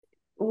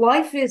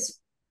life is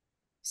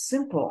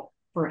simple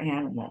for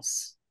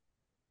animals.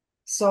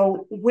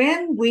 So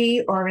when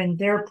we are in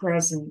their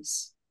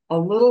presence, a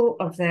little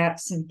of that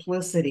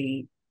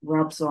simplicity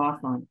rubs off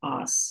on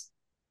us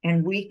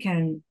and we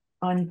can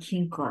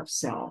unkink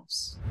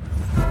ourselves.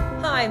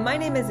 Hi, my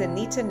name is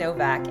Anita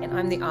Nowak, and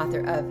I'm the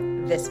author of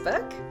this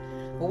book.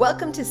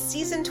 Welcome to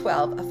Season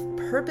 12 of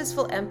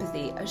Purposeful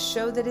Empathy, a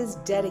show that is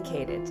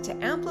dedicated to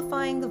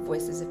amplifying the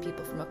voices of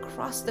people from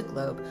across the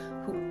globe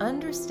who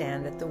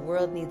understand that the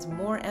world needs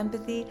more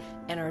empathy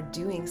and are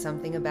doing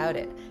something about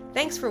it.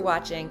 Thanks for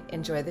watching.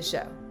 Enjoy the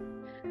show.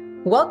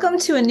 Welcome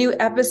to a new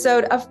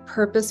episode of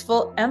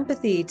Purposeful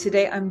Empathy.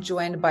 Today I'm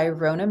joined by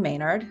Rona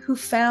Maynard, who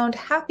found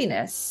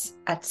happiness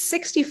at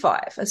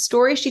 65, a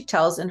story she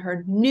tells in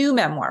her new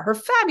memoir, her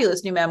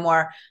fabulous new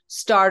memoir,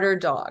 Starter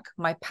Dog,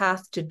 My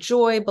Path to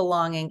Joy,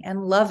 Belonging,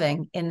 and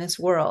Loving in This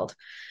World.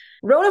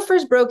 Rona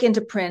first broke into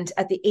print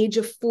at the age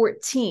of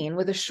 14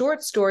 with a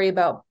short story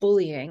about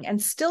bullying and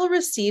still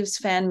receives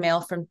fan mail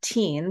from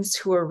teens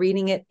who are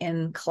reading it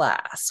in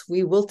class.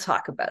 We will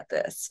talk about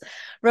this.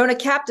 Rona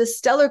capped a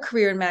stellar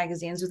career in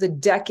magazines with a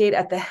decade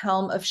at the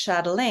helm of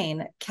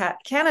Chatelaine,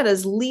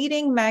 Canada's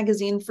leading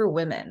magazine for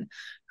women.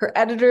 Her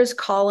editor's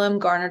column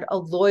garnered a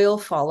loyal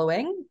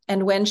following,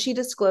 and when she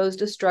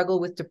disclosed a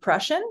struggle with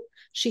depression,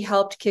 she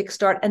helped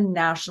kickstart a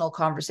national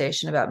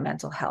conversation about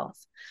mental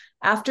health.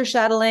 After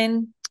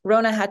Chatelaine,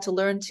 Rona had to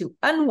learn to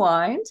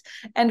unwind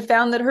and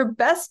found that her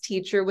best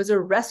teacher was a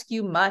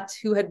rescue mutt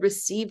who had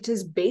received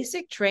his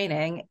basic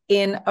training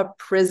in a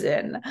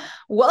prison.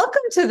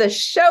 Welcome to the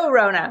show,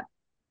 Rona.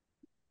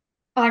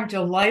 I'm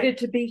delighted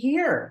to be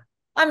here.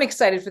 I'm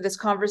excited for this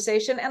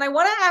conversation, and I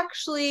want to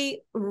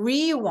actually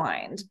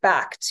rewind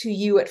back to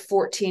you at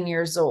 14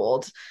 years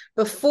old.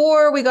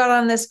 Before we got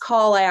on this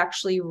call, I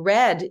actually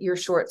read your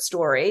short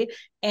story,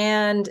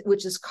 and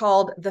which is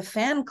called The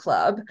Fan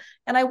Club.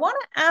 And I want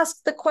to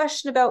ask the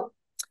question about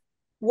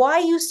why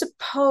you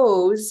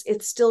suppose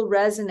it still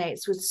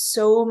resonates with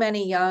so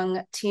many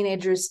young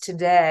teenagers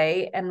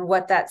today and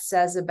what that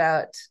says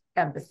about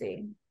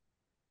empathy.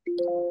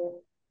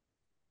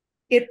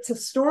 It's a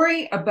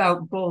story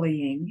about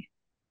bullying,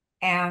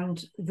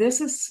 and this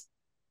is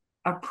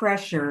a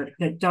pressure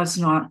that does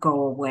not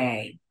go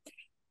away.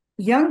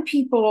 Young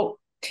people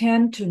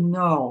tend to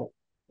know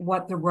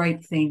what the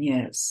right thing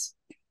is.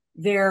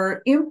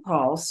 Their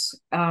impulse,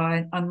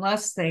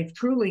 unless they've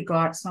truly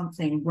got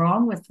something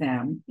wrong with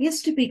them,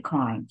 is to be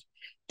kind,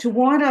 to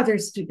want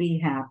others to be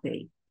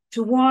happy,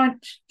 to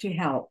want to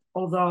help,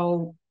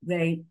 although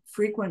they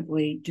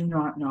frequently do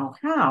not know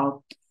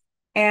how.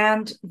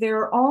 And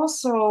they're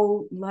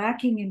also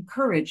lacking in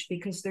courage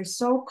because they're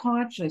so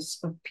conscious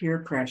of peer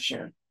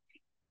pressure,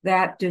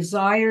 that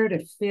desire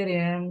to fit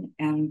in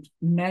and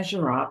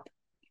measure up.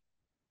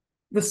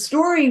 The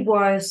story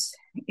was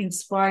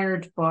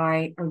inspired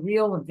by a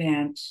real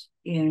event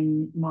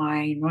in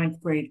my ninth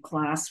grade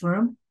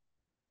classroom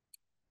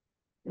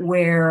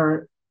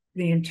where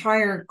the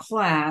entire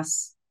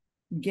class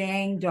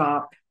ganged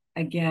up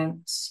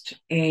against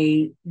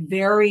a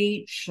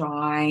very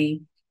shy,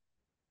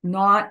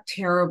 not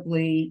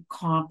terribly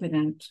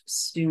competent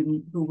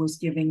student who was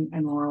giving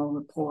an oral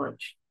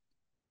report.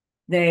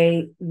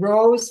 They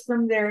rose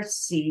from their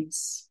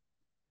seats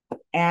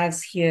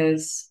as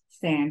his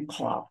fan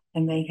club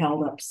and they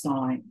held up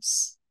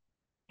signs.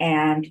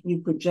 And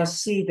you could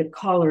just see the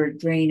color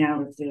drain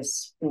out of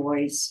this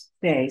boy's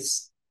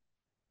face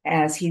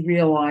as he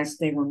realized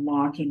they were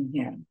mocking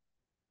him.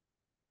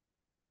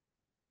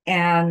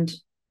 And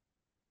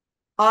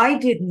I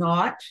did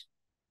not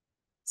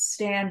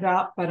stand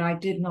up, but I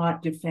did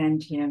not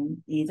defend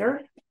him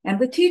either. And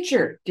the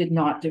teacher did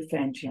not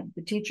defend him.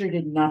 The teacher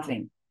did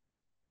nothing.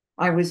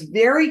 I was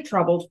very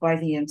troubled by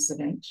the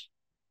incident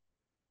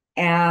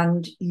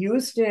and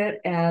used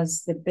it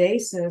as the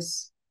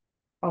basis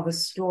of a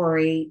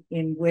story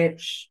in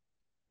which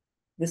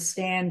the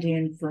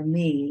stand-in for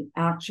me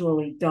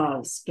actually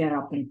does get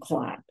up and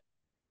clap.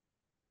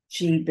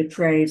 She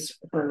betrays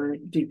her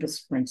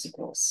deepest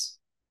principles.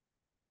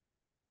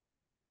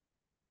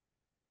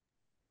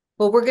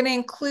 Well, we're going to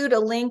include a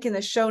link in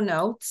the show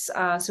notes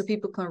so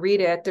people can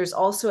read it. There's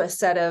also a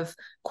set of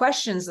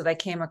questions that I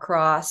came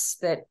across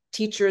that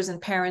teachers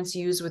and parents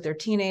use with their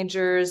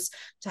teenagers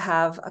to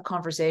have a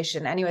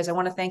conversation. Anyways, I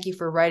want to thank you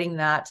for writing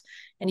that.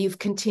 And you've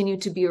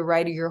continued to be a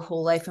writer your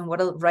whole life, and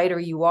what a writer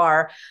you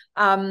are.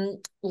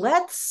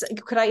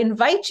 Could I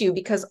invite you,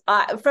 because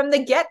from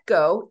the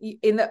get-go,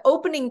 in the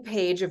opening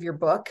page of your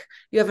book,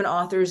 you have an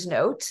author's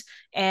note,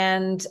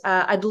 and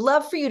I'd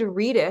love for you to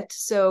read it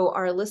so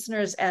our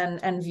listeners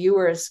and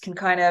viewers can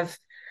kind of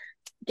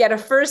get a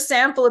first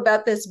sample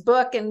about this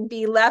book and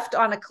be left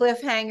on a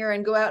cliffhanger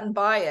and go out and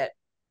buy it.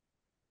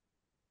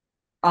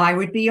 I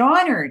would be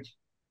honored.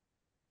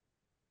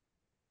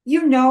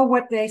 You know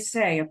what they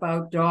say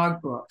about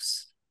dog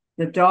books.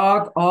 The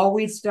dog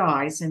always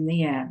dies in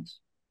the end.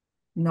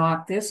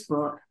 Not this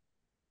book.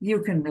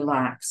 You can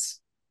relax.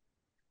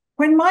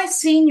 When my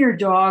senior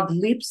dog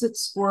leaps at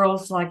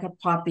squirrels like a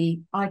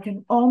puppy, I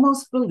can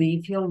almost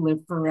believe he'll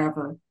live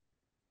forever.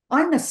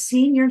 I'm a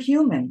senior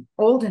human,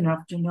 old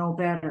enough to know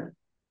better.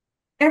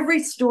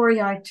 Every story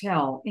I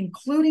tell,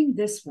 including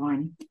this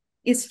one,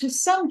 is to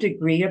some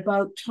degree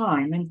about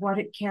time and what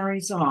it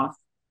carries off.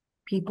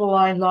 People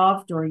I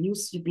loved or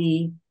used to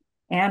be,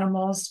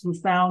 animals who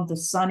found the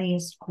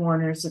sunniest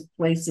corners of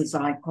places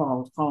I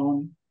called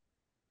home.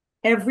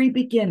 Every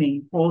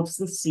beginning holds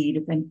the seed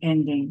of an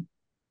ending.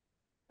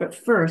 But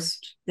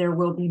first, there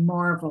will be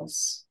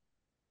marvels.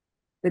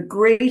 The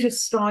great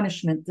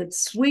astonishment that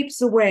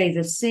sweeps away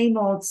the same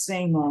old,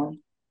 same old.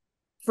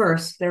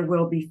 First, there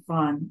will be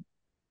fun.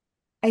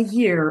 A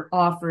year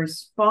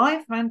offers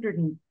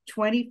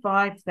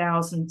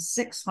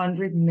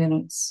 525,600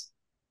 minutes.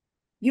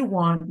 You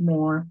want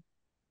more.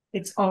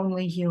 It's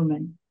only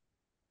human.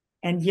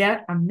 And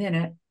yet, a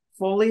minute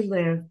fully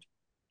lived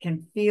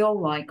can feel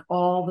like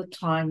all the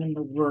time in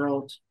the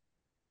world.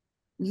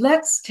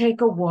 Let's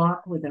take a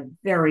walk with a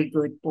very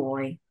good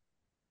boy.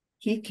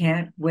 He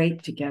can't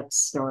wait to get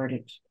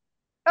started.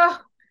 Oh,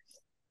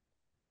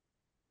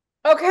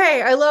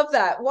 okay. I love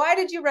that. Why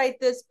did you write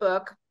this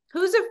book?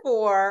 Who's it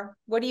for?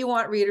 What do you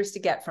want readers to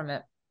get from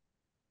it?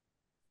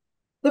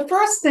 The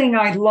first thing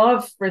I'd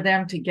love for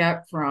them to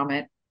get from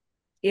it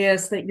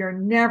is that you're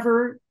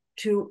never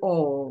too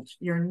old.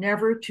 You're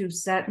never too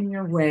set in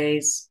your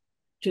ways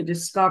to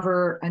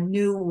discover a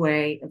new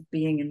way of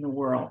being in the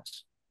world.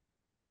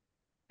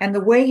 And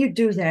the way you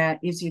do that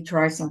is you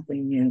try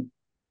something new.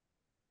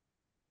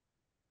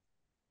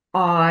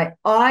 I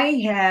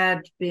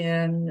had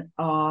been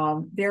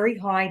very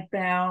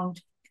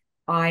hidebound.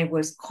 I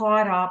was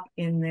caught up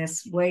in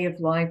this way of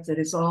life that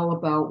is all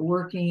about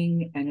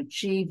working and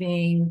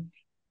achieving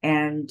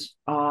and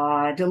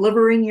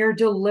delivering your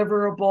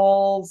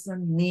deliverables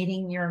and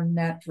meeting your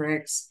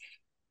metrics.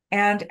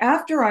 And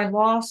after I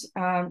lost,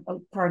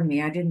 pardon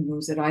me, I didn't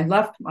lose it. I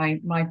left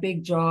my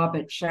big job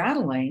at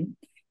Chatelaine.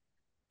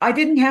 I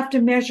didn't have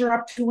to measure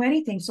up to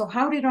anything. So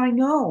how did I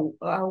know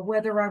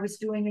whether I was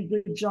doing a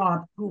good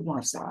job? Who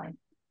was I?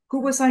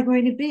 Who was I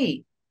going to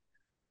be?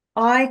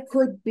 I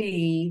could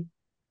be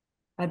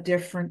a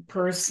different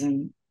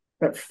person,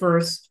 but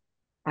first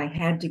I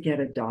had to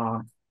get a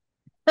dog.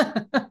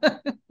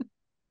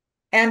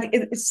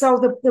 So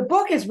the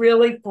book is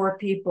really for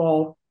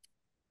people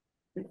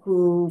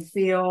who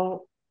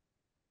feel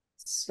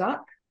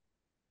stuck,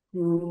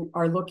 who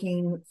are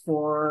looking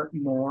for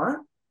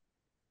more,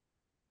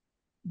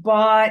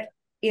 but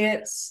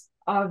it's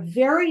a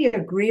very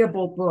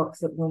agreeable book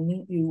that will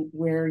meet you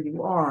where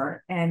you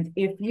are. And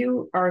if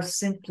you are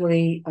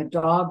simply a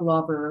dog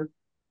lover,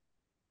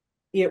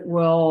 it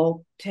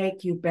will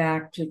take you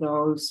back to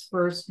those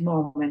first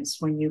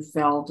moments when you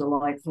fell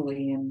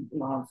delightfully in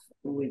love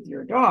with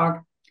your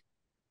dog.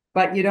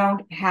 But you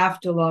don't have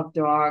to love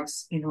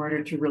dogs in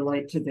order to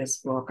relate to this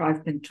book.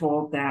 I've been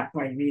told that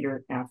by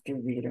reader after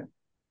reader.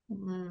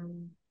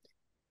 Mm.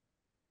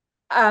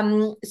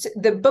 So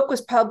the book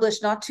was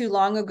published not too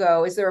long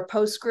ago. Is there a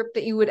postscript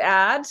that you would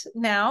add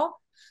now?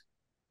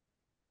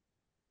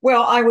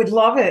 Well, I would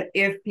love it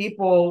if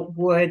people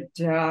would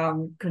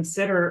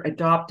consider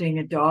adopting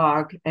a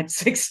dog at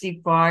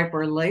 65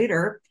 or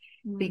later,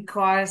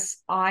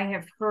 because I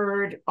have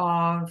heard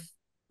of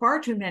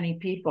far too many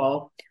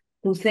people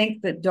who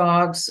think that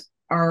dogs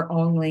are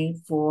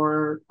only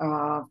for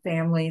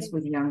families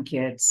with young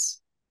kids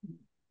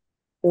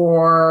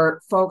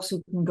or folks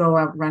who can go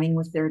out running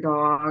with their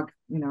dog,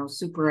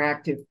 super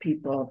active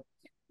people.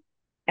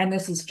 And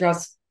this is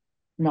just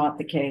not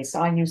the case.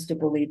 I used to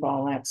believe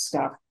all that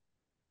stuff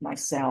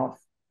myself.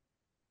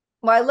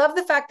 Well, I love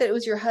the fact that it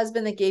was your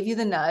husband that gave you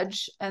the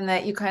nudge and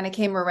that you kind of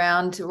came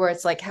around to where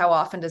it's like, how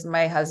often does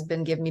my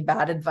husband give me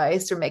bad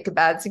advice or make a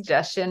bad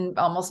suggestion?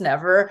 Almost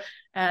never.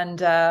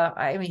 And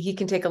I mean, he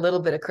can take a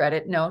little bit of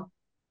credit. No.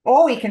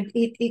 Oh,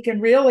 he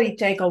can really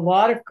take a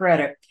lot of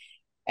credit.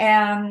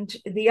 And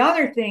the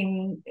other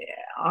thing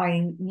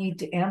I need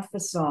to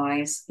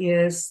emphasize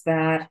is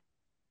that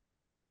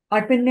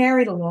I've been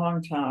married a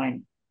long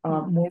time,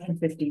 more than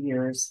 50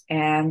 years,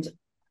 and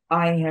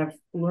I have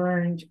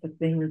learned a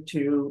thing or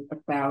two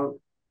about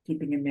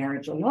keeping a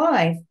marriage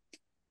alive.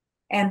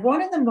 And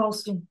one of the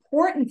most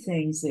important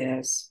things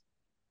is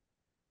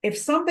if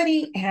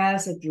somebody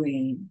has a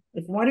dream,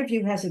 if one of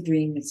you has a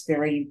dream that's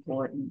very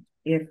important,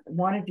 if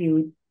one of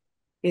you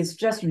is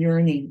just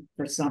yearning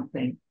for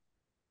something,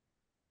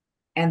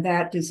 and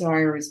that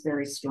desire is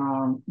very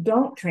strong,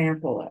 don't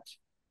trample it.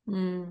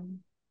 Mm.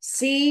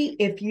 See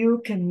if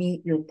you can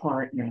meet your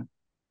partner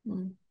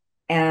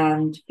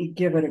and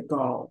give it a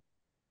go.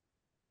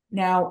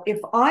 Now, if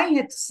I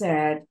had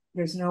said,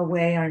 there's no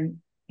way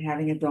I'm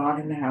having a dog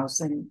in the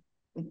house, and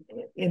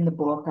in the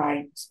book, I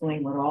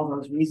explain what all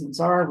those reasons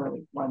are,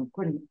 why one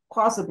couldn't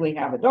possibly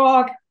have a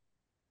dog,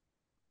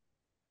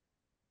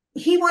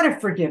 he would have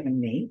forgiven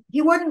me.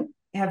 He wouldn't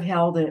have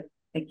held it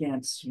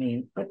against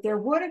me, but there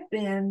would have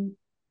been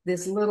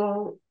this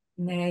little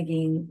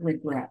nagging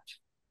regret.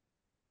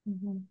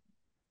 Mm-hmm.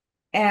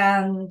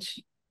 And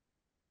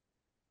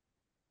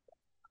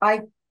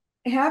I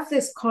have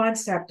this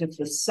concept of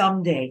the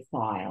someday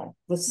file.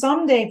 The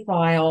someday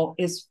file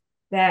is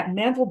that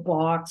mental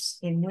box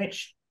in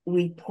which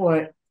we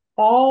put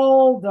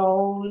all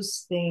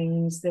those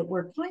things that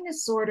we're kind of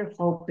sort of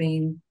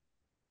hoping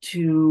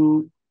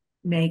to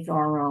make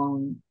our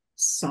own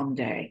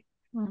someday.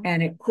 Mm.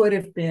 And it could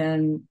have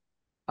been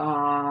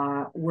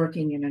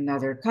working in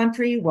another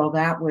country. Well,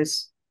 that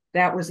was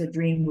a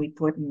dream we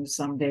put in the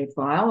someday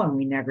file, and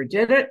we never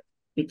did it.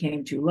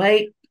 Became too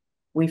late.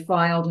 We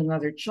filed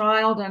another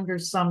child under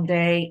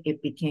someday.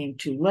 It became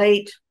too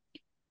late.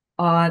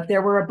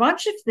 There were a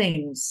bunch of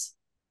things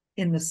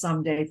in the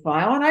someday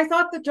file, and I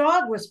thought the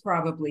dog was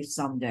probably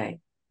someday,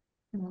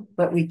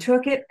 but we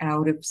took it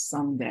out of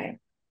someday.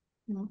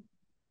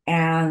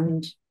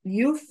 And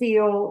you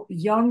feel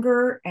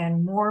younger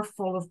and more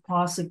full of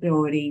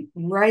possibility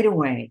right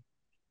away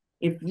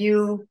if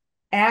you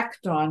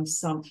act on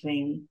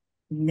something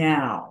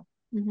now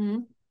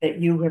that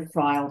you have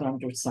filed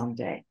under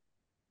someday.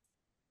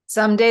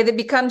 Someday that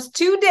becomes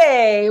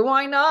today.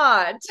 Why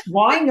not?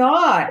 Why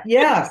not?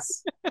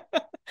 Yes.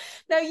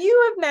 Now,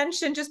 you have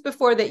mentioned just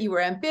before that you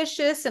were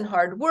ambitious and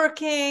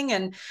hardworking.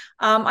 And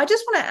I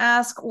just want to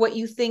ask what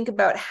you think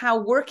about how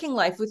working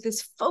life with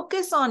this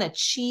focus on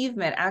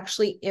achievement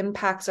actually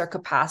impacts our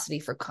capacity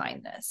for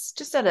kindness,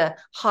 just at a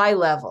high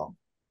level.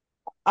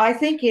 I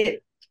think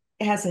it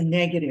has a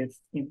negative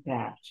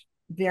impact,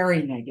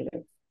 very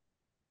negative,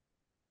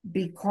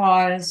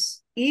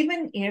 because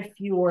even if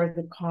you are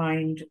the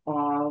kind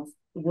of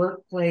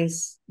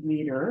workplace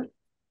leader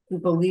who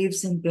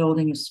believes in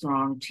building a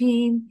strong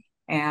team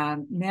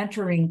and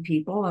mentoring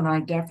people, and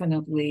I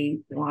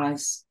definitely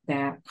was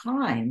that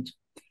kind,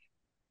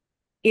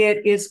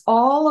 it is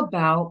all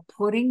about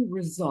putting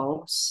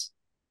results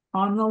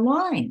on the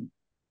line.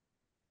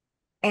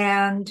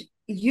 And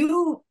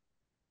you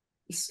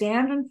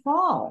stand and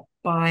fall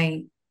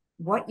by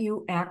what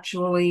you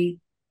actually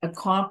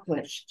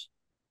accomplished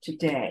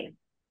today.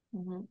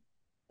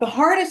 The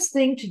hardest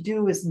thing to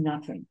do is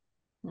nothing.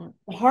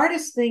 The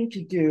hardest thing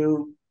to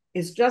do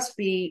is just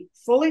be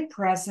fully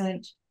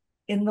present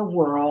in the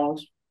world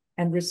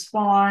and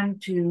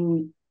respond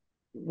to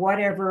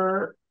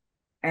whatever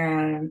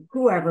and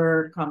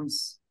whoever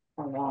comes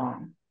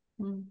along,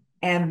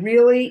 and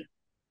really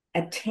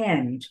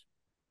attend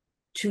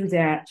to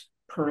that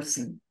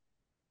person.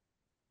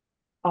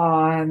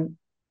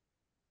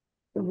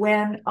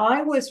 When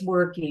I was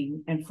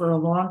working, and for a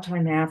long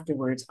time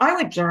afterwards, I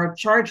would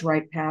charge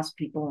right past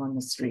people on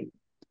the street.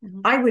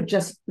 I would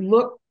just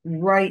look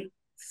right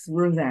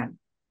through them.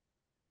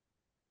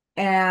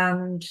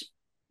 And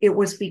it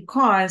was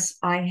because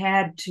I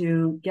had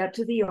to get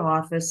to the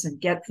office and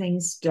get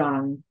things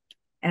done.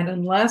 And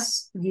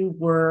unless you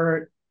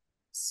were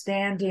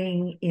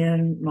standing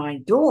in my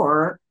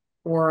door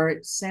or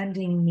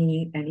sending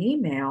me an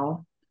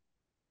email,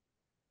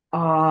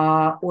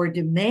 or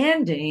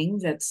demanding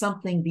that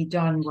something be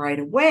done right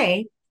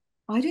away,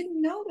 I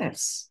didn't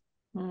notice.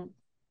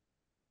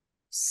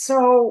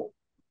 So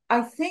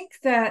I think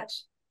that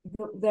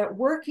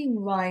working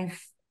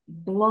life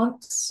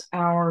blunts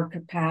our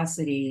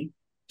capacity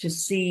to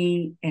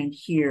see and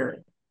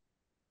hear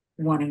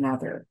one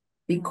another,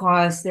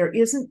 because there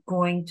isn't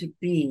going to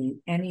be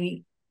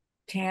any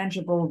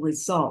tangible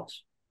result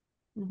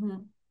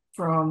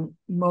from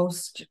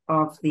most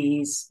of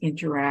these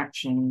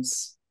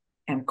interactions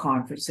and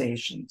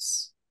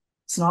conversations.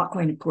 It's not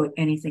going to put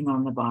anything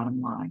on the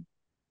bottom line.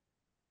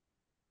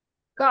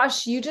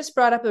 Gosh, you just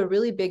brought up a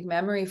really big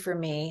memory for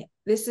me.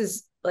 This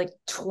is like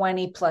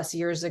 20 plus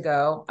years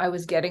ago. I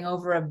was getting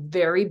over a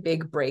very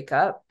big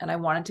breakup and I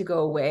wanted to go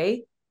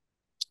away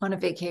on a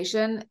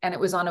vacation, and it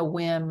was on a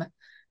whim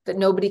that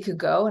nobody could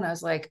go. And I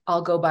was like,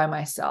 I'll go by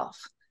myself.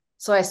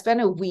 So I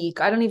spent a week.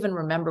 I don't even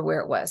remember where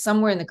it was,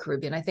 somewhere in the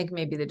Caribbean, I think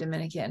maybe the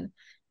Dominican.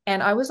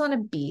 And I was on a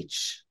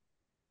beach,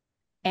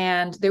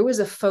 and there was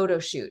a photo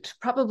shoot,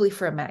 probably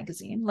for a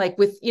magazine, like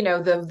with,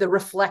 the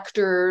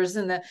reflectors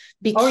and the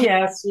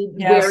bikini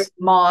wearing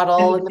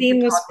model and the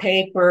seamless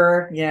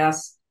paper.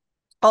 Yes.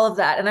 All of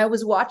that. And I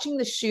was watching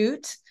the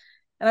shoot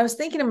and I was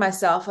thinking to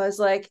myself, I was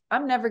like,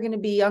 I'm never going to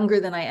be younger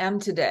than I am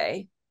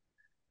today.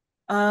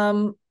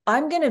 I'm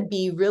going to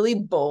be really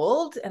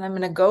bold, and I'm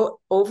going to go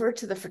over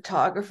to the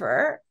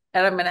photographer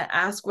and I'm going to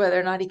ask whether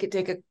or not he could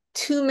take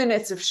 2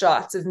 minutes of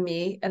shots of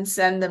me and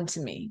send them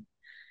to me.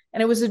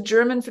 And it was a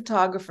German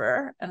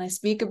photographer, and I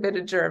speak a bit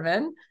of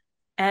German.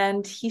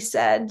 And he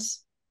said,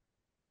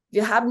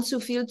 "Wir haben zu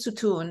viel zu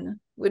tun,"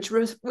 which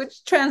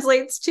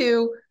translates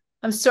to,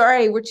 "I'm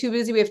sorry, we're too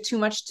busy. We have too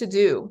much to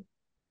do."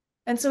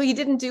 And so he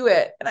didn't do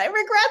it. And I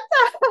regret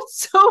that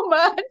so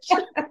much.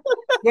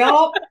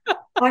 Well,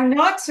 I'm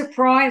not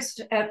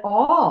surprised at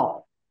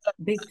all,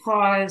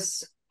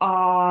 because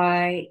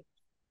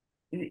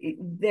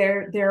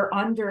they're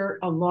under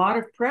a lot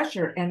of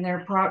pressure, and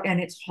and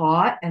it's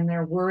hot, and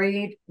they're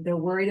worried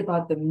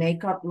about the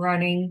makeup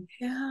running,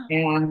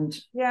 and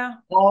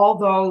all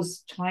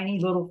those tiny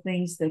little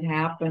things that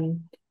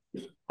happen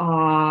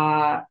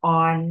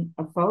on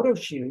a photo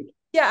shoot.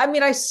 Yeah, I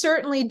mean, I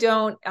certainly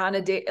don't on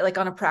a day, like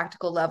on a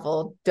practical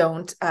level,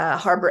 don't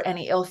harbor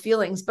any ill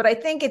feelings. But I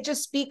think it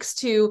just speaks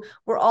to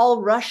we're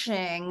all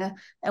rushing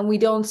and we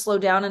don't slow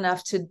down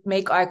enough to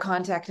make eye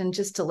contact and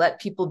just to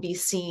let people be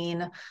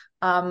seen.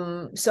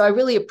 So I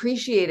really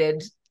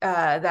appreciated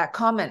that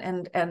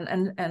comment,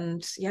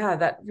 and yeah,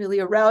 that really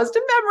aroused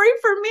a memory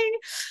for me.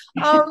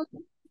 Um,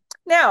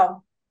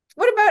 Now,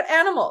 what about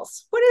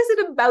animals? What is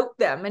it about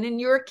them? And in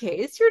your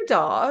case, your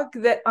dog,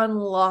 that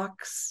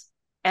unlocks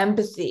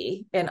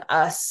empathy in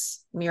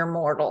us mere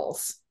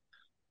mortals?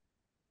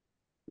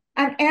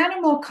 An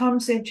animal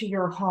comes into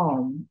your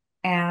home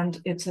and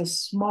it's a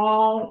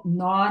small,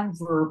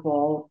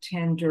 nonverbal,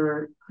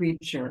 tender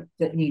creature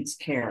that needs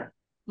care.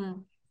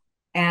 Hmm.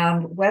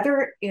 And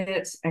whether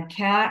it's a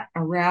cat,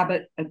 a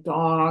rabbit, a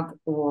dog,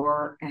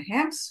 or a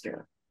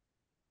hamster,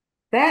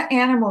 that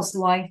animal's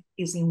life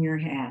is in your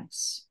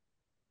hands.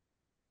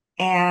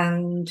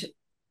 And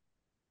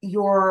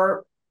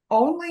your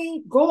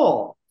only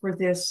goal for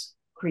this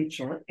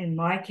creature, in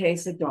my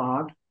case, a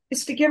dog,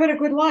 is to give it a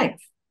good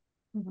life.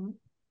 Mm-hmm.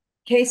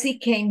 Casey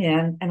came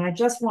in and I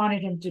just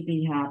wanted him to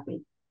be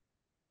happy.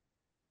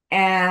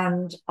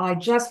 And I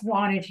just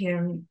wanted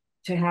him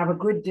to have a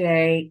good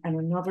day and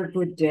another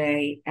good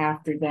day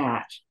after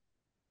that.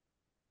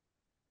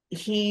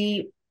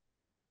 He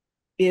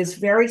is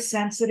very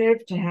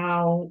sensitive to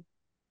how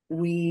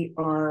we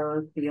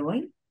are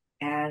feeling,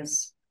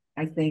 as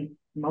I think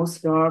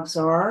most dogs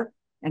are.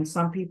 And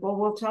some people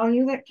will tell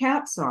you that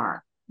cats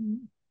are.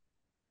 Mm-hmm.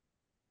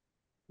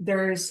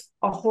 There's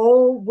a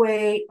whole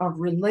way of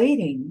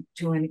relating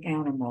to an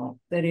animal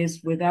that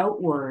is without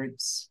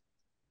words.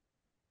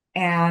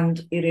 And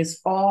it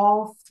is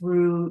all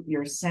through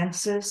your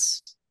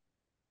senses.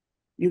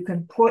 You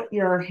can put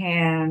your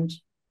hand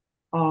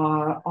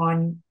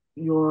on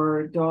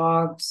your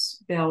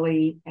dog's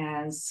belly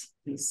as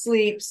he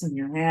sleeps, and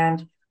your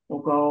hand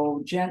will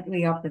go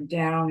gently up and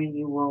down, and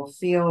you will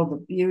feel the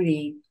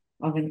beauty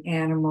of an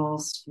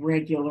animal's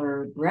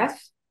regular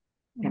breath.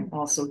 You can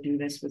also do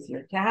this with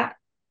your cat,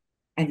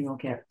 and you'll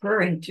get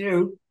purring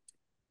too.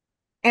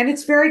 And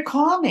it's very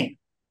calming.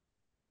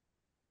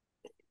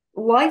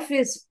 Life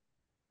is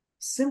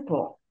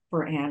simple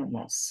for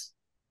animals.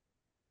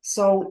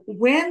 So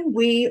when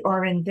we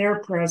are in their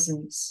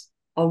presence,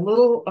 a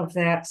little of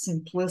that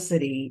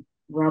simplicity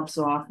rubs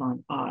off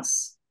on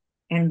us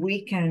and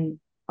we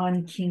can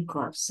unkink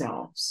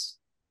ourselves.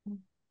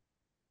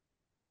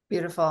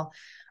 Beautiful.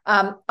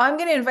 I'm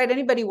going to invite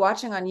anybody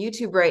watching on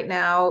YouTube right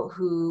now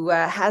who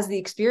has the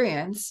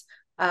experience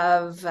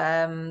of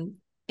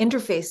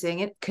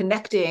interfacing it,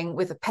 connecting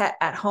with a pet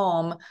at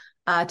home,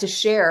 to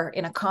share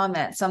in a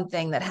comment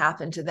something that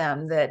happened to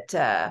them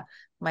that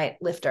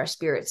might lift our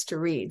spirits to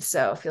read.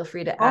 So feel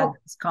free to add Oh,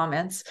 those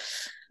comments.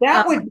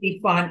 that Um, would be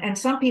fun. And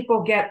some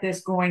people get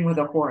this going with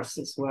a horse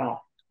as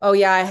well. Oh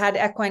yeah, I had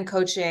equine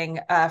coaching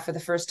for the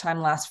first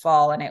time last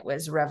fall, and it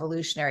was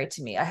revolutionary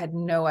to me. I had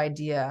no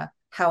idea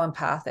how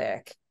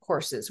empathic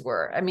horses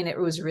were. I mean, it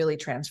was really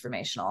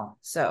transformational.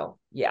 So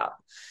yeah.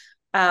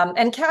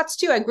 And cats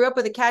too. I grew up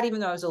with a cat, even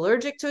though I was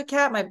allergic to a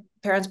cat. My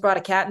parents brought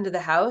a cat into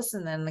the house,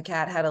 and then the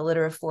cat had a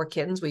litter of 4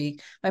 kittens.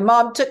 My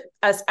mom took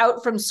us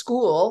out from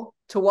school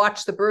to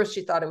watch the birth.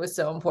 She thought it was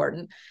so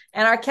important.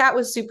 And our cat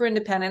was super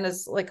independent,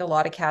 as like a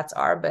lot of cats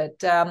are,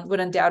 but would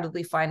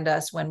undoubtedly find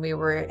us when we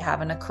were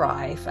having a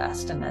cry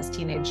fest. And as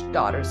teenage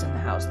daughters in the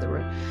house, there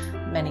were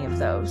many of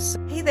those.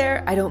 Hey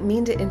there, I don't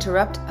mean to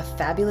interrupt a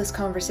fabulous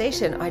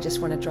conversation. I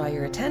just want to draw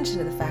your attention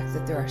to the fact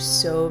that there are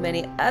so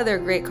many other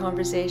great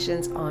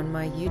conversations on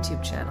my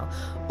YouTube channel.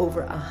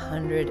 Over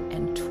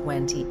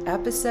 120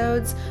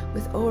 episodes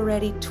with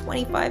already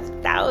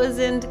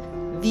 25,000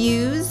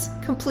 views,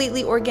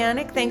 completely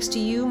organic. Thanks to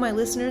you, my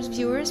listeners,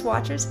 viewers,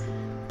 watchers.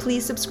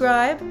 Please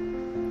subscribe.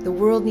 The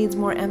world needs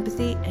more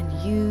empathy, and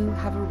you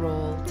have a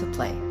role to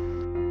play.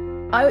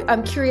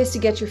 I'm curious to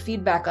get your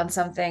feedback on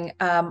something.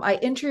 I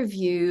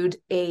interviewed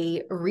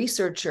a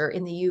researcher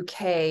in the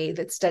UK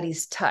that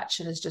studies touch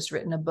and has just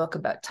written a book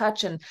about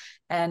touch, and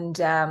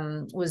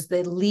was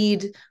the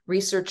lead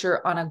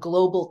researcher on a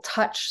global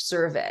touch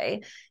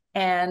survey,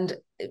 and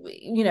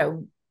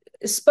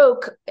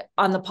spoke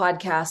on the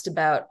podcast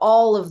about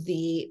all of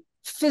the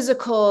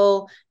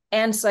physical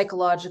and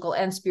psychological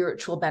and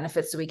spiritual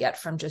benefits that we get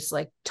from just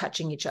like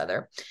touching each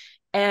other.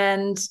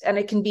 And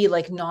it can be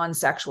like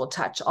non-sexual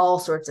touch. All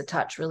sorts of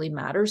touch really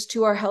matters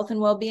to our health and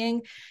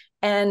well-being.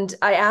 And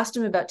I asked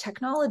him about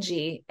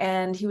technology,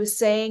 and he was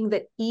saying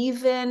that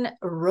even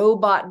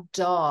robot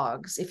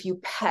dogs, if you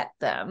pet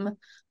them,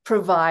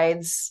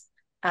 provides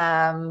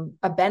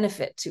a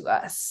benefit to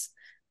us.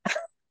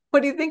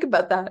 What do you think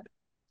about that?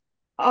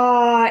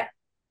 Uh,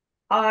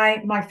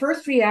 my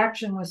first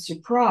reaction was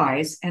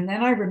surprise, and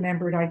then I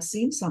remembered I'd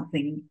seen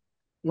something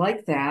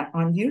like that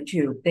on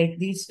YouTube.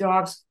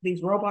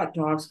 These robot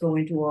dogs go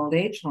into old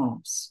age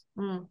homes.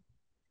 Mm.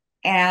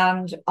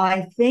 And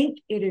I think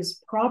it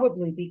is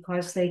probably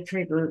because they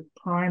trigger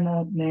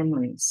primal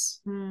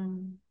memories.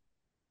 Mm.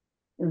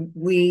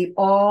 We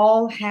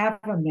all have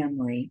a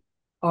memory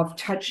of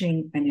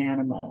touching an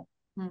animal.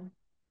 Mm.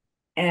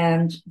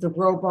 And the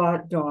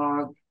robot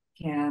dog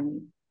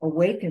can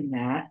awaken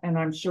that. And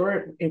I'm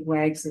sure it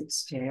wags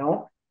its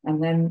tail.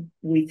 And then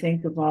we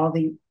think of all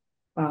the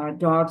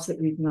dogs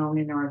that we've known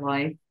in our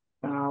life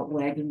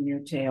wagging their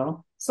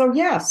tail. So,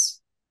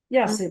 yes,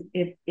 yes,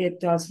 it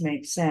does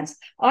make sense.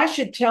 I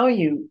should tell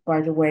you,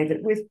 by the way,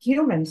 that with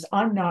humans,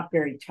 I'm not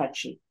very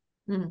touchy.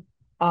 Mm.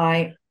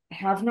 I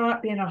have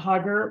not been a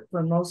hugger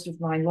for most of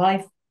my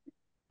life.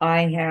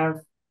 I have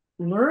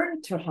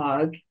learned to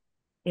hug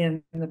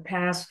in the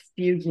past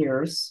few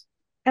years.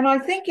 And I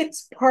think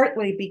it's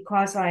partly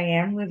because I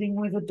am living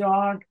with a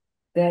dog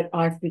that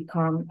I've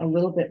become a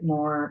little bit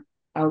more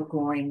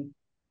outgoing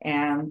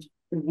and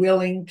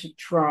willing to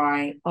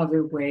try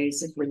other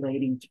ways of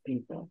relating to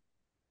people.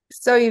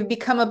 So you've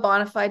become a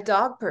bona fide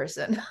dog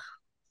person.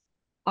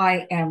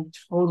 I am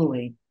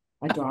totally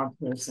a dog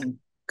person.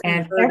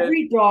 And Converted.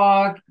 every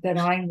dog that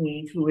I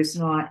meet who is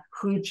not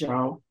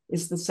Cujo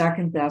is the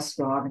second best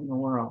dog in the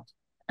world.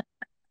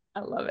 I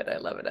love it. I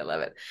love it. I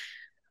love it.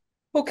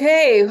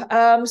 Okay.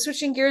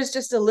 Switching gears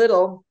just a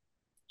little.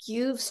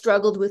 You've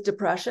struggled with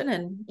depression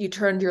and you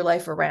turned your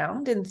life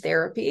around in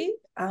therapy.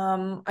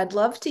 I'd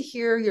love to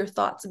hear your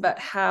thoughts about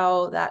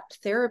how that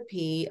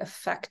therapy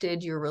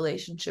affected your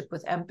relationship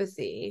with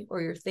empathy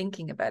or your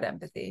thinking about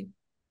empathy.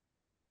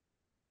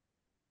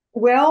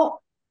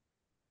 Well,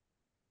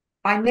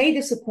 I may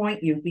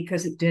disappoint you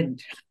because it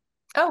didn't.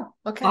 Oh,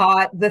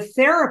 okay. The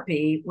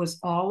therapy was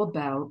all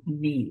about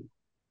me.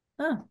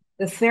 Oh.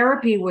 The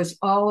therapy was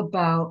all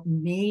about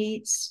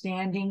me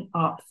standing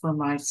up for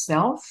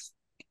myself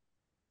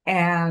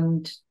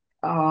and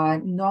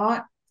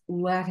not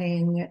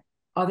letting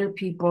other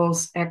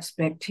people's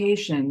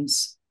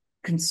expectations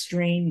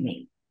constrain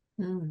me.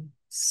 Mm.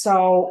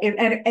 So,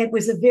 and it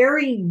was a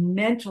very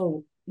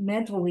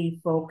mentally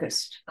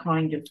focused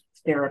kind of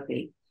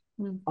therapy.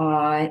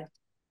 Mm.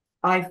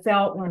 I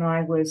felt when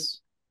I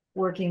was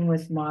working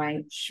with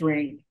my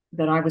shrink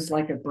that I was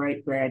like a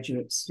bright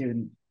graduate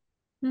student.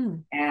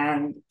 Mm.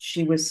 And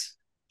she was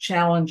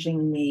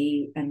challenging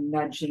me and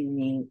nudging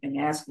me and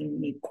asking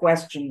me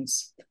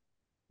questions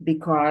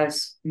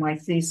because my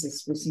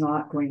thesis was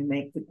not going to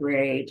make the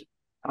grade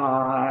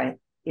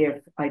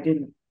if I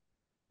didn't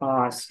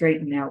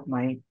straighten out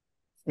my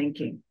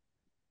thinking.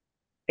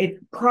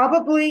 It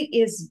probably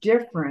is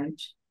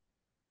different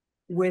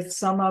with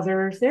some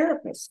other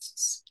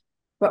therapists,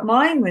 but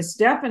mine was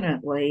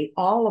definitely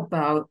all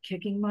about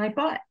kicking my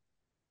butt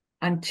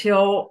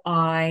until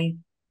I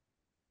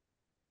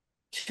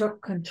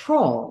took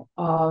control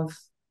of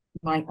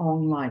my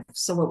own life.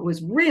 So it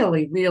was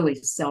really, really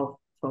self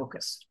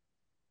focused.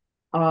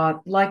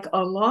 Like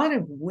a lot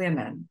of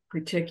women,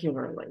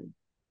 particularly,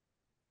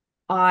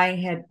 I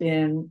had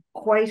been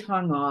quite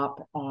hung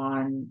up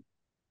on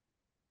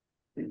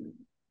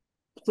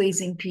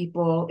pleasing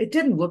people. It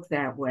didn't look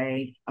that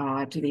way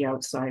to the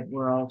outside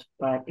world,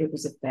 but it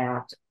was a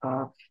fact.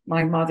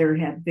 My mother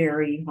had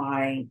very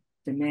high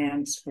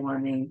demands for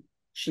me.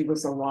 She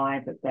was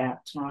alive at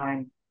that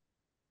time.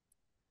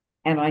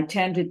 And I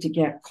tended to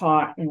get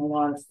caught in a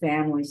lot of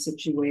family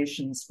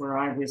situations where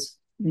I was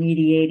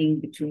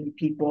mediating between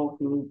people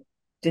who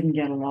didn't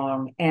get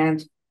along.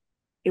 And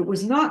it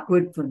was not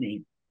good for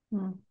me.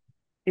 Mm.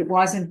 It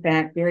was, in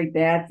fact, very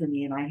bad for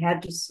me. And I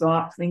had to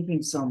stop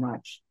thinking so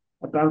much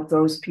about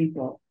those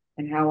people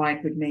and how I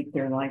could make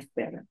their life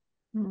better.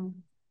 Mm.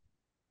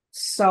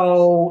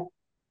 So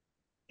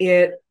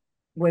it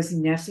was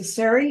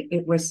necessary.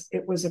 It was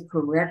a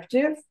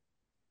corrective,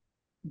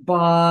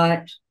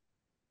 but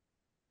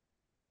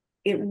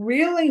it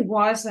really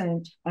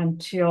wasn't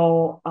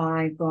until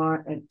I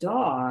got a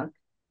dog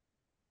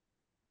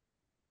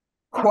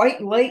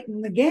quite late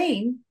in the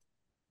game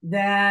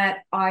that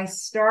I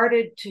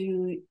started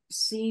to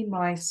see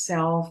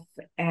myself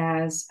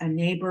as a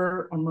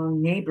neighbor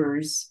among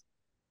neighbors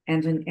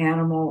and an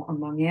animal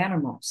among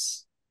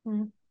animals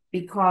Mm.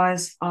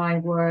 because I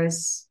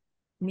was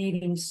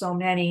meeting so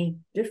many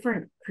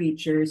different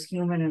creatures,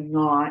 human and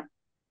not,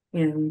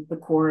 in the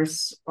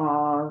course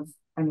of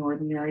an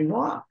ordinary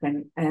walk.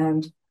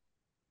 And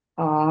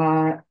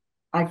uh,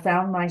 I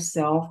found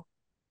myself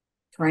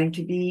trying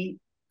to be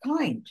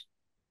kind.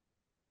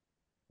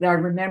 I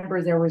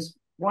remember there was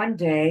one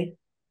day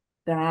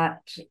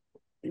that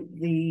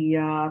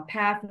the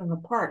path in the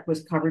park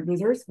was covered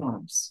with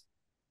earthworms.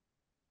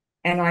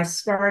 And I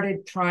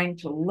started trying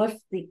to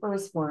lift the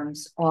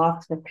earthworms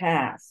off the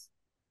path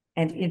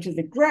and into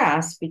the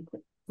grass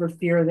for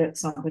fear that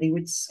somebody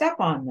would step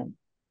on them.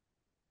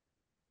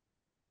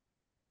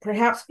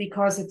 Perhaps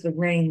because of the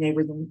rain, they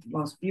were the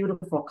most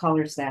beautiful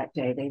colors that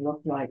day. They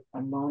looked like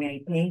a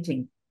Monet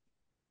painting.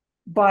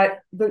 But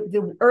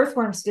the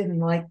earthworms didn't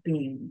like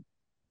being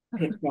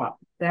picked up.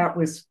 That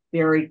was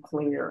very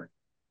clear.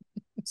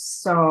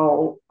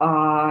 So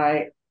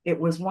it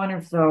was one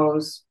of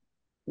those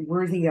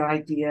worthy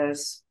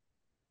ideas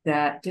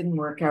that didn't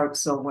work out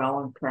so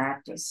well in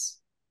practice.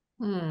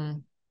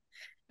 Mm.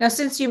 Now,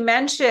 since you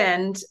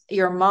mentioned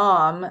your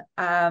mom,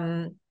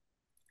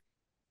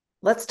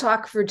 let's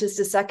talk for just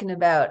a second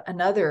about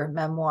another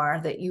memoir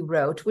that you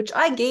wrote, which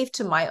I gave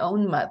to my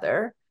own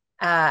mother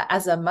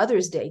as a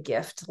Mother's Day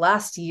gift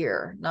last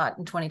year, not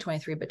in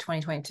 2023, but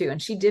 2022.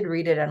 And she did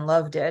read it and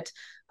loved it.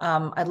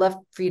 I'd love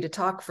for you to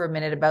talk for a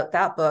minute about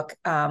that book.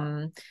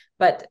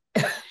 But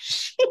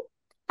she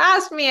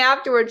asked me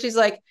afterwards, she's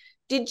like,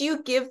 did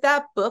you give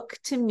that book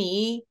to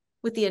me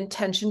with the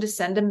intention to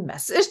send a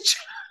message?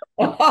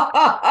 Tell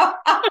us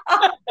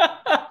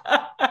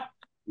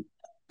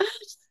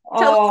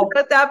Oh,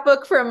 about that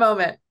book for a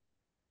moment.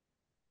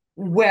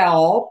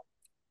 well,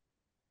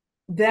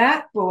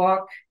 that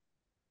book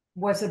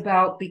was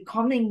about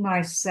becoming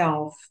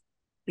myself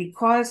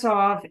because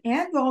of,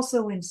 and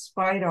also in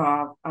spite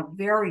of, a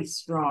very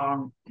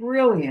strong,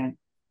 brilliant,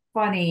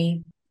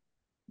 funny,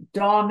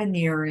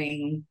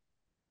 domineering,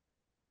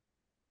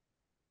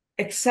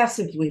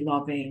 excessively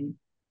loving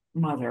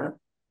mother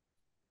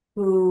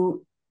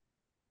who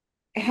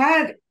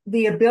had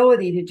the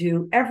ability to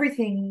do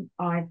everything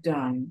I've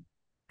done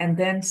and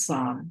then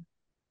some.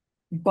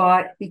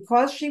 But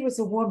because she was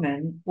a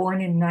woman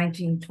born in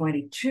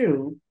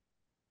 1922,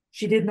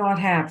 she did not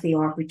have the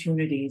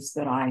opportunities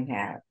that I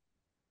had.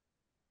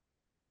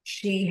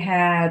 She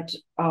had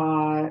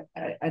a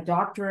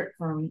doctorate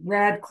from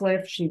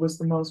Radcliffe. She was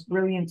the most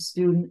brilliant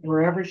student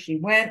wherever she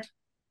went.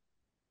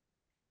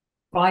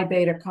 Phi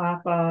Beta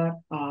Kappa,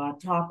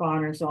 top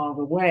honors all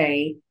the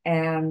way.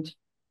 And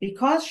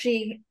because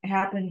she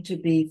happened to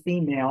be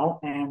female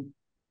and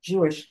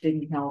Jewish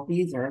didn't help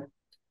either,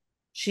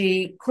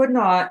 she could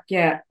not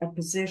get a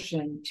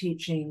position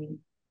teaching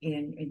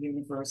in a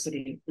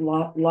university.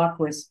 Luck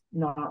was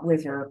not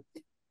with her.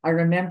 I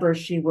remember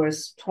she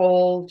was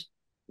told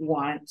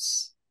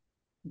once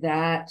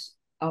that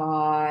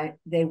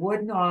they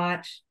would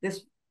not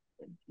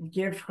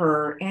give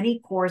her any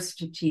course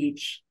to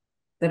teach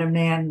that a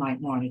man might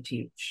want to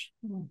teach.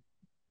 Mm.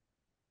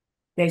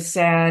 They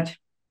said,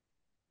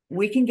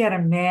 we can get a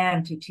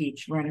man to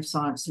teach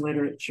Renaissance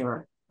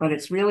literature, but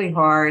it's really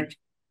hard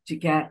to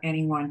get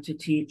anyone to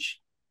teach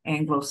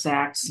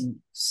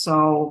Anglo-Saxon.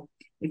 So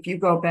if you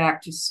go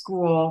back to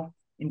school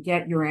and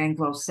get your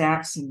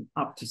Anglo-Saxon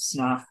up to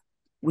snuff,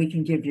 we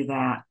can give you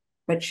that.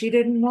 But she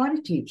didn't want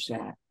to teach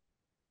that.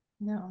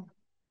 No.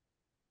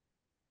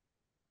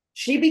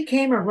 She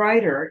became a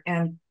writer,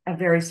 and a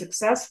very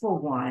successful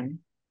one,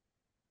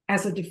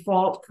 as a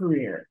default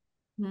career.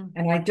 Mm.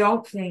 And I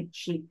don't think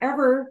she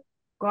ever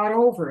got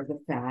over the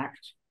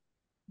fact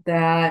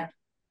that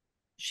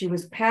she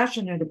was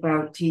passionate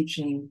about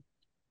teaching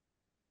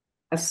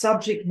a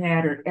subject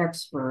matter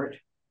expert,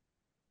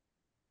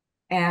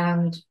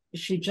 and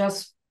she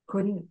just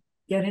couldn't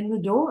get in the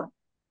door.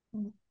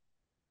 Mm.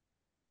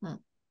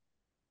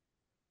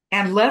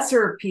 And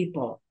lesser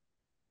people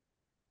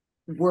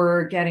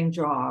were getting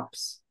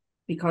jobs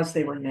because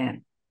they were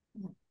men.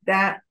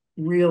 That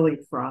really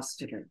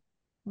frosted her.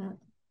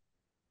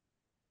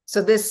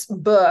 So this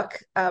book,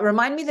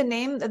 remind me the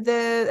name of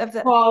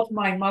the called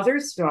My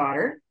Mother's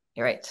Daughter.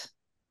 You're right.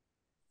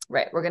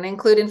 Right. We're going to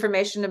include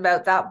information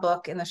about that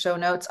book in the show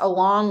notes,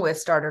 along with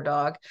Starter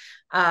Dog,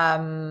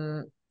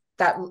 that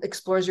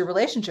explores your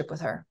relationship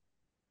with her.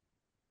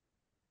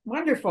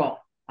 Wonderful.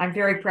 I'm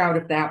very proud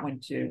of that one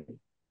too.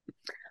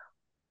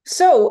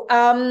 So,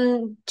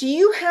 do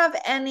you have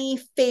any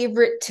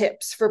favorite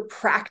tips for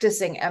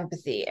practicing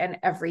empathy in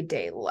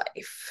everyday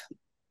life?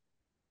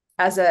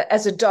 As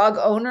a dog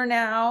owner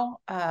now,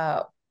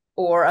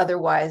 or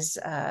otherwise,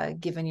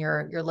 given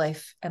your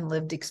life and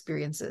lived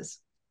experiences?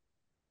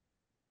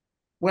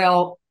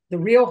 Well, the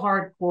real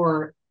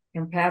hardcore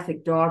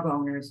empathic dog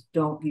owners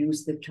don't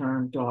use the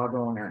term dog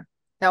owner.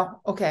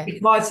 No, okay.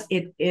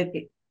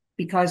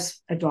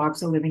 Because a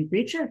dog's a living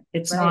creature.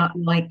 It's not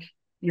like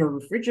your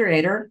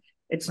refrigerator.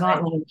 It's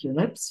not like your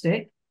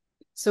lipstick.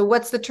 So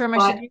what's the term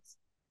I should use?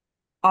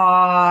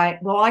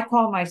 Well, I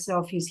call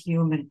myself he's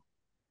human.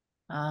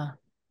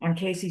 I'm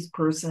Casey's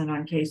person.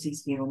 I'm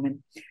Casey's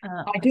human.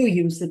 I do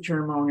use the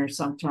term owner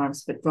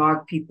sometimes, but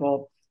dog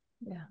people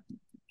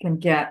can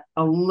get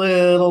a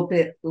little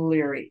bit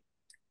leery.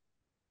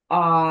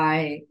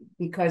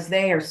 Because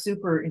they are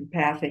super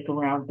empathic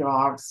around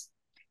dogs.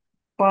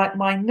 But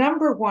my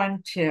number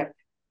one tip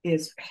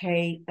is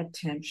pay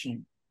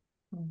attention.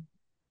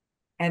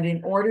 And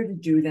in order to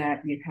do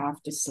that, you have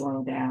to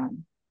slow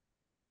down.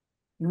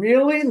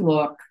 Really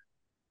look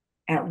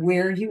at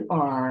where you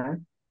are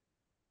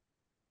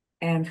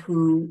and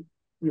who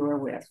you're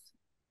with.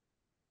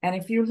 And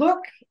if you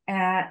look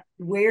at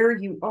where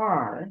you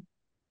are,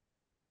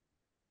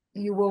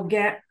 you will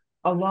get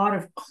a lot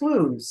of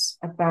clues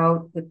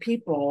about the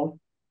people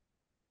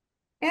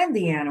and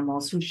the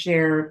animals who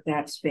share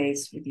that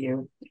space with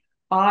you.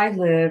 I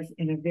live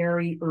in a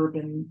very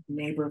urban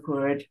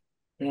neighborhood.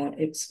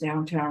 It's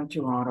downtown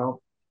Toronto.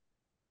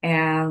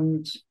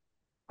 And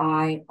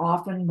I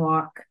often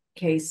walk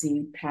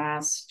Casey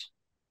past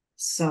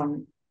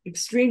some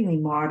extremely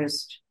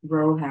modest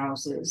row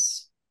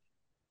houses.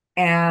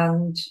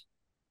 And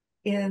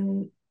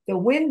in the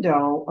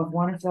window of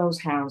one of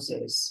those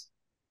houses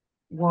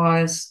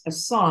was a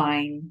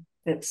sign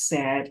that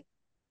said,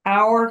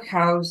 "Our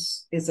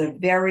house is a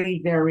very,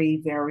 very,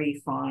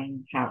 very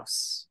fine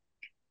house."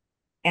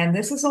 And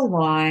this is a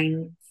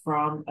line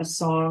from a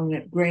song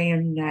that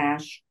Graham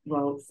Nash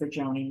wrote for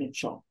Joni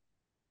Mitchell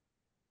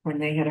when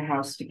they had a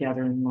house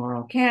together in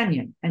Laurel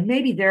Canyon. And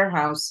maybe their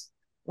house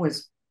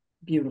was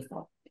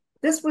beautiful.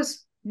 This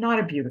was not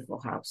a beautiful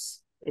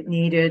house. It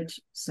needed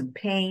some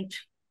paint.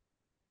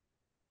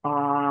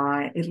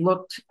 It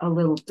looked a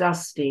little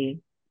dusty,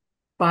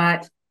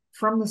 but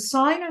from the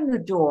sign on the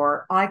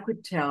door, I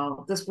could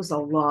tell this was a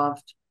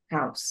loved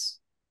house.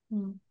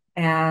 Mm.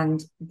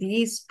 And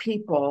these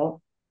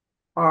people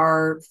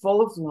are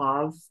full of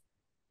love.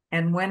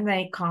 And when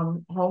they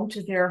come home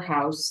to their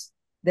house,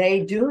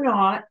 they do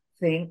not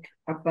think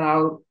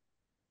about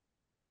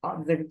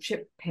the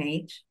chip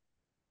paint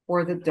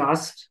or the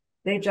dust.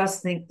 They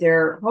just think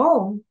they're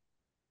home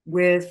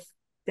with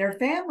their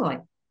family.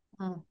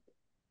 Mm.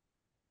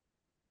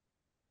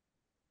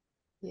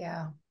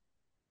 Yeah.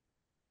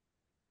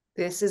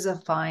 This is a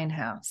fine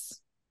house.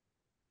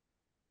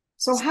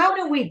 So how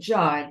do we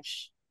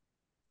judge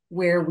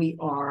where we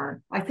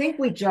are? I think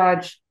we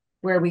judge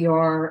where we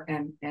are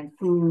and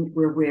who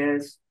we're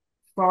with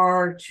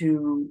far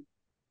too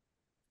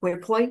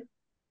quickly.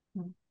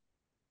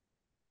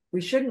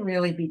 We shouldn't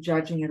really be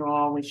judging at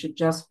all. We should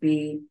just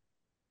be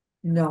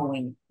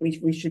knowing.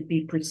 We should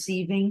be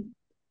perceiving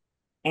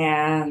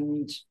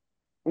and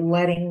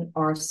letting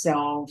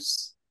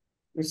ourselves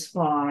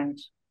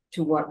respond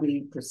to what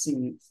we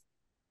perceive.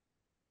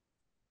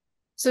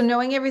 So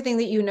knowing everything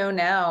that you know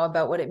now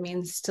about what it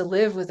means to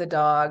live with a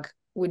dog,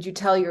 would you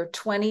tell your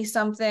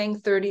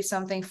 20-something,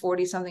 30-something,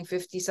 40-something,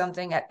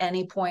 50-something at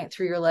any point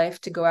through your life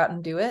to go out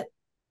and do it?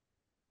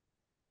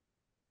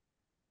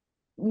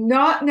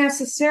 Not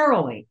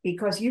necessarily,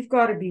 because you've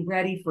got to be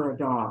ready for a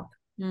dog.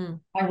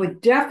 I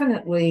would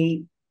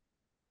definitely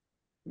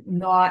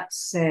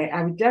say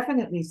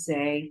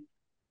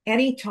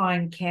any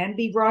time can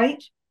be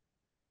right.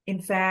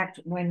 In fact,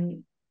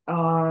 when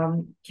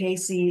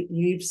Casey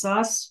leaves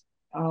us,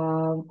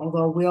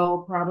 although we'll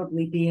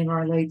probably be in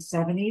our late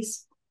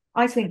 70s,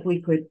 I think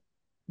we could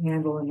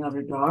handle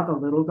another dog, a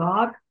little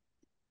dog.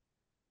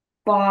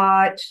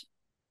 But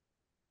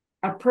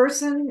a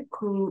person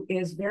who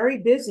is very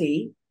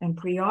busy and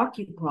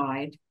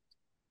preoccupied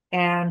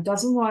and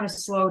doesn't want to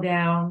slow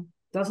down,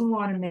 doesn't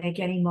want to make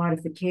any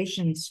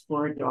modifications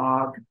for a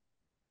dog,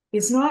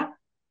 is not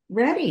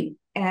ready.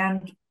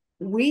 And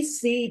we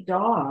see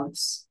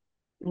dogs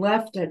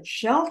left at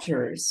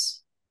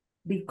shelters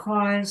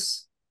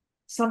because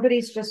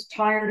somebody's just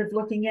tired of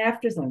looking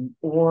after them,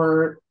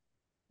 or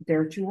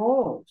they're too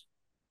old.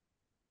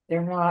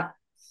 They're not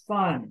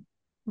fun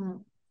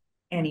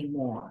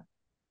anymore.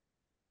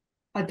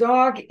 A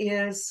dog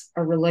is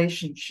a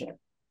relationship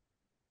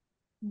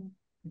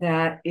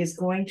that is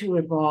going to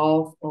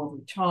evolve over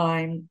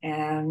time.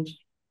 And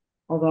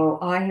although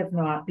I have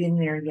not been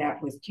there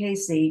yet with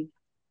Casey,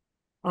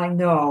 I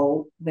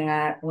know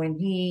that when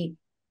he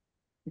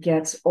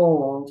gets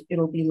old,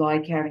 it'll be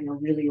like having a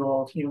really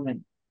old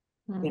human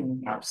in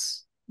the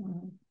house.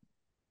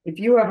 If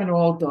you have an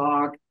old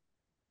dog,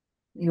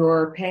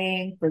 you're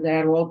paying for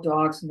that old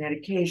dog's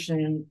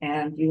medication,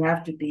 and you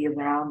have to be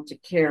around to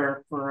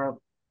care for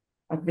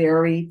a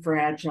very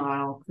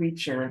fragile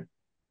creature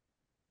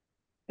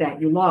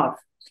that you love.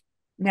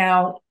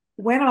 Now,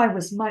 when I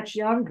was much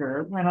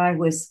younger, when I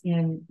was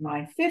in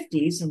my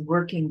 50s and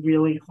working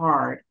really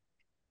hard,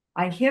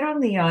 I hit on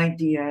the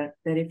idea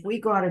that if we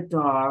got a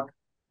dog,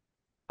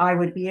 I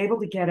would be able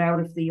to get out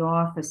of the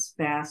office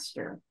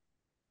faster.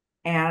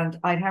 And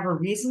I'd have a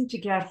reason to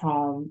get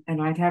home,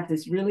 and I'd have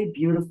this really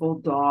beautiful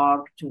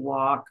dog to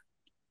walk.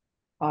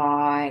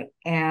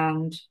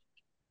 And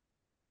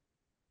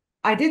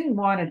I didn't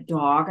want a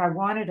dog. I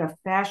wanted a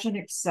fashion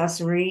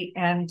accessory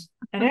and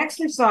an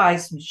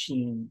exercise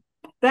machine.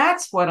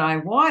 That's what I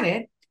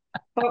wanted.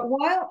 But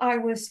while I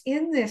was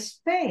in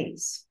this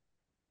phase,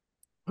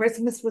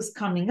 Christmas was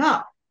coming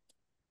up,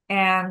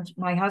 and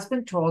my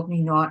husband told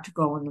me not to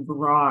go in the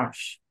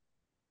garage.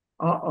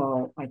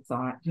 Uh-oh, I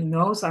thought, he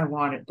knows I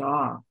want a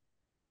dog.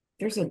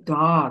 There's a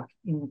dog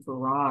in the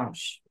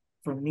garage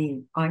for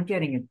me. I'm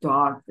getting a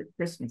dog for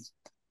Christmas.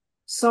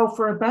 So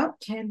for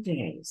about 10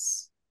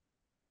 days,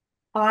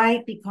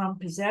 I become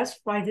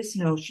possessed by this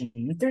notion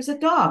that there's a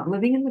dog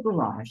living in the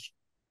garage.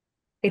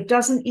 It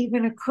doesn't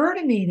even occur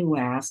to me to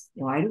ask,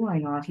 why do I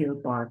not hear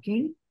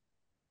barking?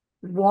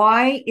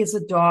 Why is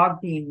a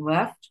dog being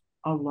left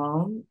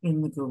alone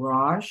in the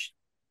garage?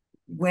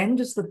 When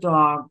does the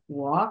dog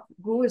walk?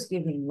 Who is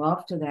giving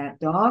love to that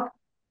dog?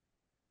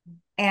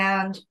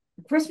 And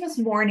Christmas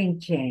morning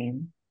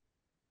came,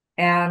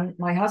 and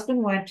my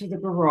husband went to the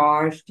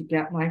garage to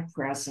get my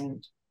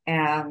present,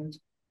 and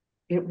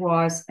it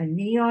was a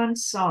neon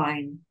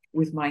sign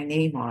with my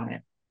name on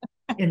it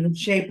in the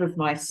shape of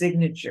my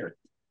signature.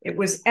 It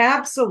was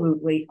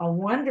absolutely a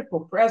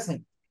wonderful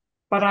present,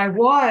 but I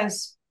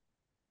was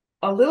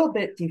a little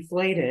bit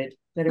deflated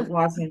that it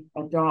wasn't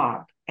a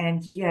dog.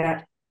 And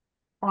yet,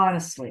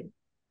 honestly,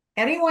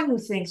 anyone who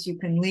thinks you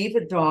can leave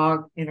a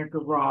dog in a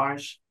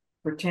garage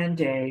for 10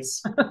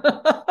 days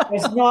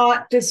does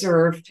not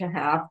deserve to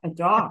have a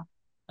dog.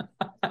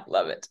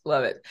 Love it.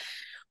 Love it.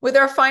 With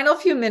our final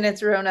few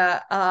minutes,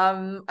 Rona,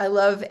 I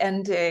love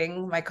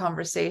ending my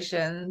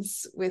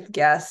conversations with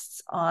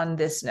guests on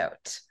this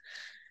note.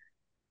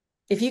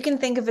 If you can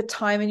think of a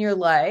time in your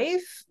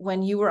life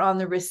when you were on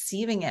the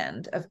receiving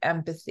end of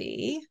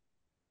empathy,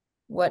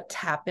 what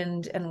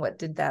happened and what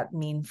did that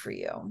mean for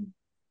you?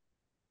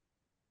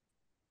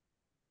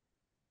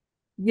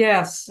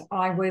 Yes,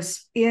 I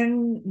was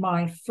in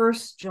my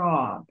first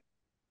job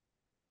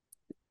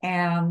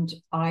and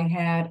I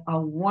had a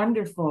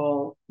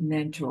wonderful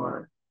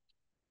mentor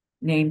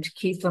named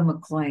Keitha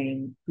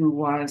McLean, who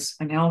was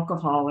an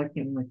alcoholic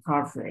in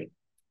recovery.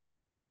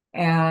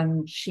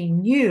 And she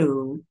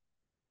knew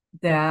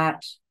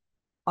that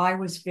I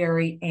was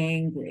very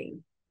angry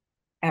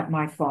at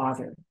my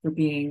father for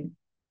being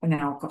an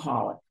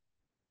alcoholic.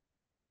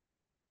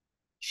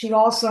 She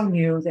also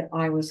knew that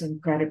I was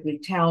incredibly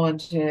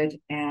talented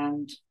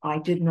and I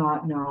did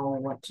not know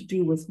what to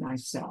do with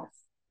myself.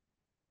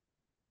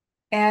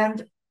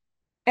 And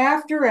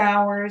after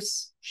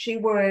hours, she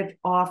would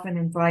often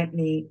invite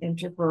me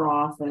into her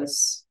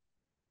office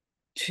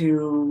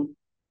to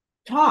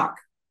talk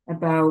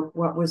about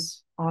what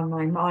was on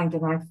my mind.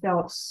 And I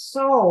felt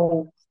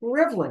so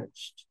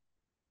privileged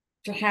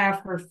to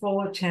have her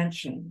full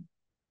attention.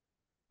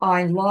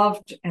 I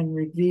loved and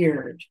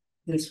revered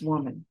this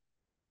woman.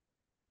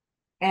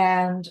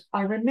 And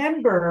I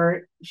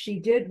remember she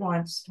did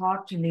once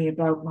talk to me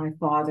about my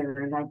father,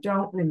 and I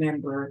don't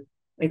remember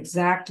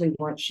exactly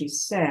what she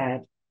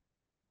said,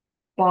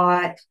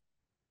 but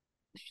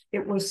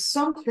it was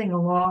something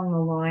along the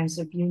lines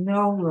of,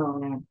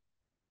 Rona,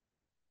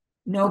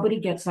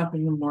 nobody gets up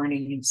in the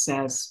morning and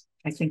says,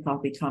 I think I'll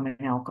become an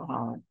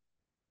alcoholic.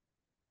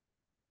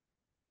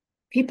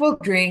 People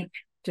drink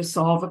to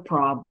solve a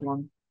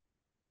problem,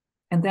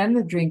 and then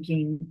the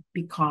drinking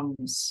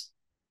becomes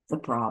the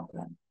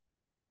problem.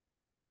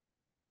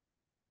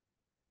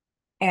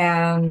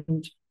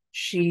 And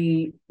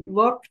she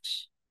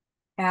looked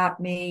at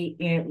me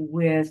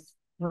with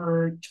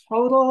her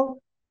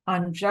total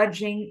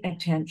unjudging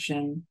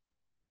attention.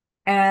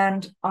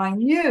 And I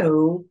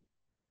knew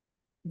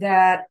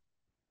that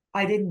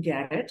I didn't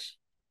get it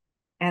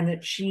and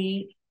that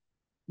she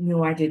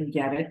knew I didn't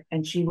get it.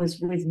 And she was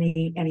with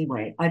me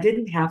anyway. I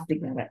didn't have to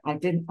get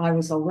it. I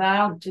was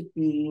allowed to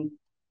be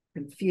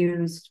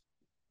confused.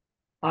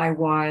 I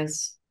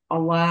was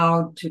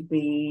allowed to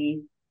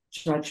be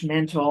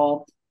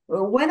judgmental.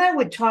 When I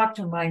would talk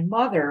to my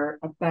mother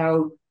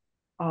about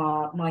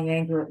my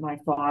anger at my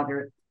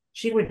father,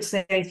 she would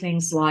say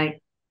things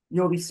like,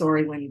 you'll be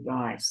sorry when he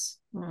dies.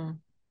 Mm.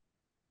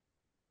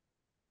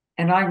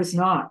 And I was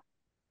not.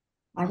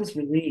 I was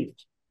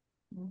relieved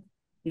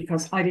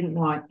because I didn't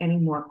want any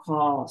more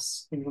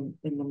calls in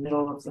the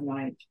middle of the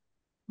night.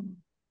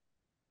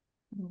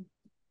 Mm.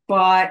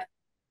 But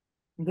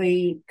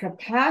the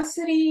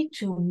capacity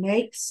to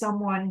make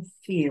someone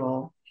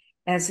feel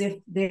as if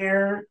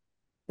they're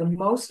the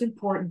most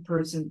important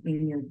person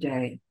in your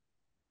day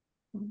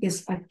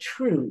is a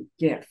true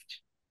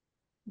gift.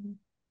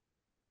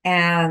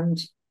 And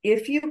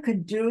if you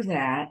can do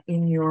that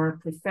in your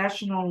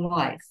professional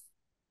life,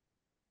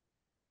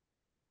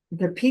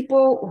 the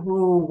people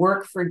who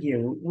work for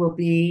you will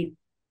be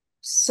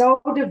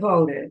so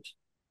devoted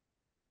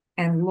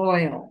and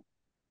loyal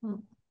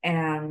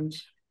and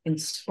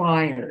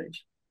inspired.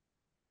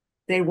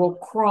 They will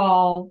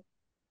crawl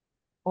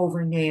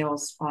over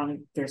nails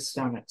on their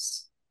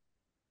stomachs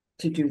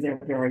to do their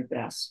very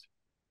best.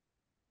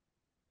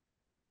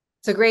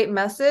 It's a great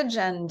message.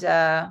 And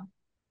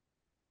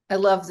I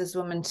love this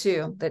woman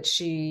too, that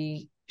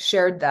she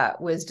shared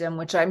that wisdom,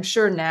 which I'm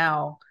sure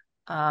now,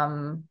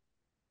 well,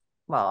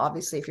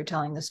 obviously if you're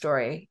telling the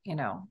story,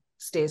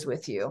 stays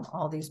with you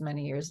all these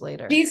many years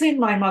later. She's in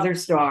my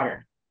mother's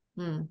daughter.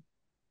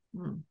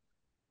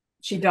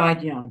 She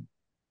died young.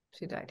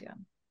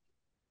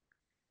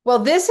 Well,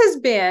 this has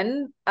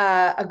been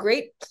a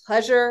great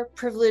pleasure,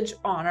 privilege,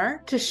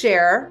 honor to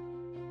share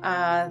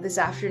this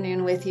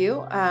afternoon with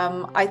you.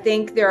 I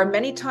think there are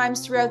many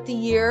times throughout the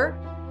year,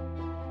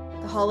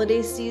 the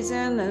holiday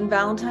season and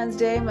Valentine's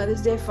Day,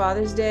 Mother's Day,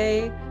 Father's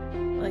Day,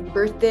 like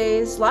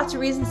birthdays, lots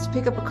of reasons to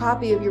pick up a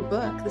copy of your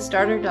book, The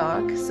Starter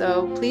Dog.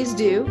 So please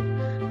do.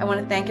 I want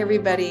to thank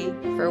everybody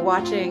for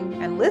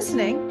watching and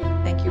listening.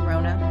 Thank you,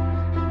 Rona.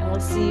 And we'll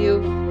see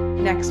you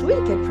next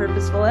week at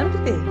Purposeful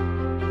Empathy.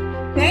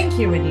 Thank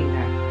you,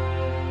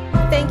 Anita.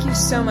 Thank you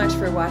so much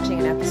for watching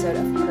an episode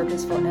of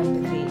Purposeful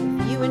Empathy.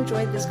 If you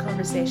enjoyed this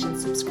conversation,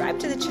 subscribe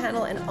to the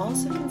channel and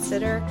also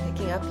consider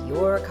picking up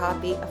your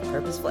copy of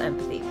Purposeful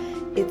Empathy.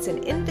 It's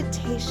an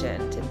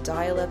invitation to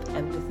dial up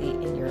empathy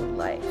in your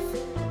life.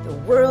 The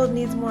world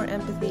needs more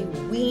empathy.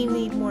 We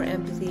need more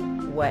empathy.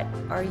 What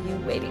are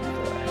you waiting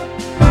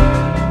for?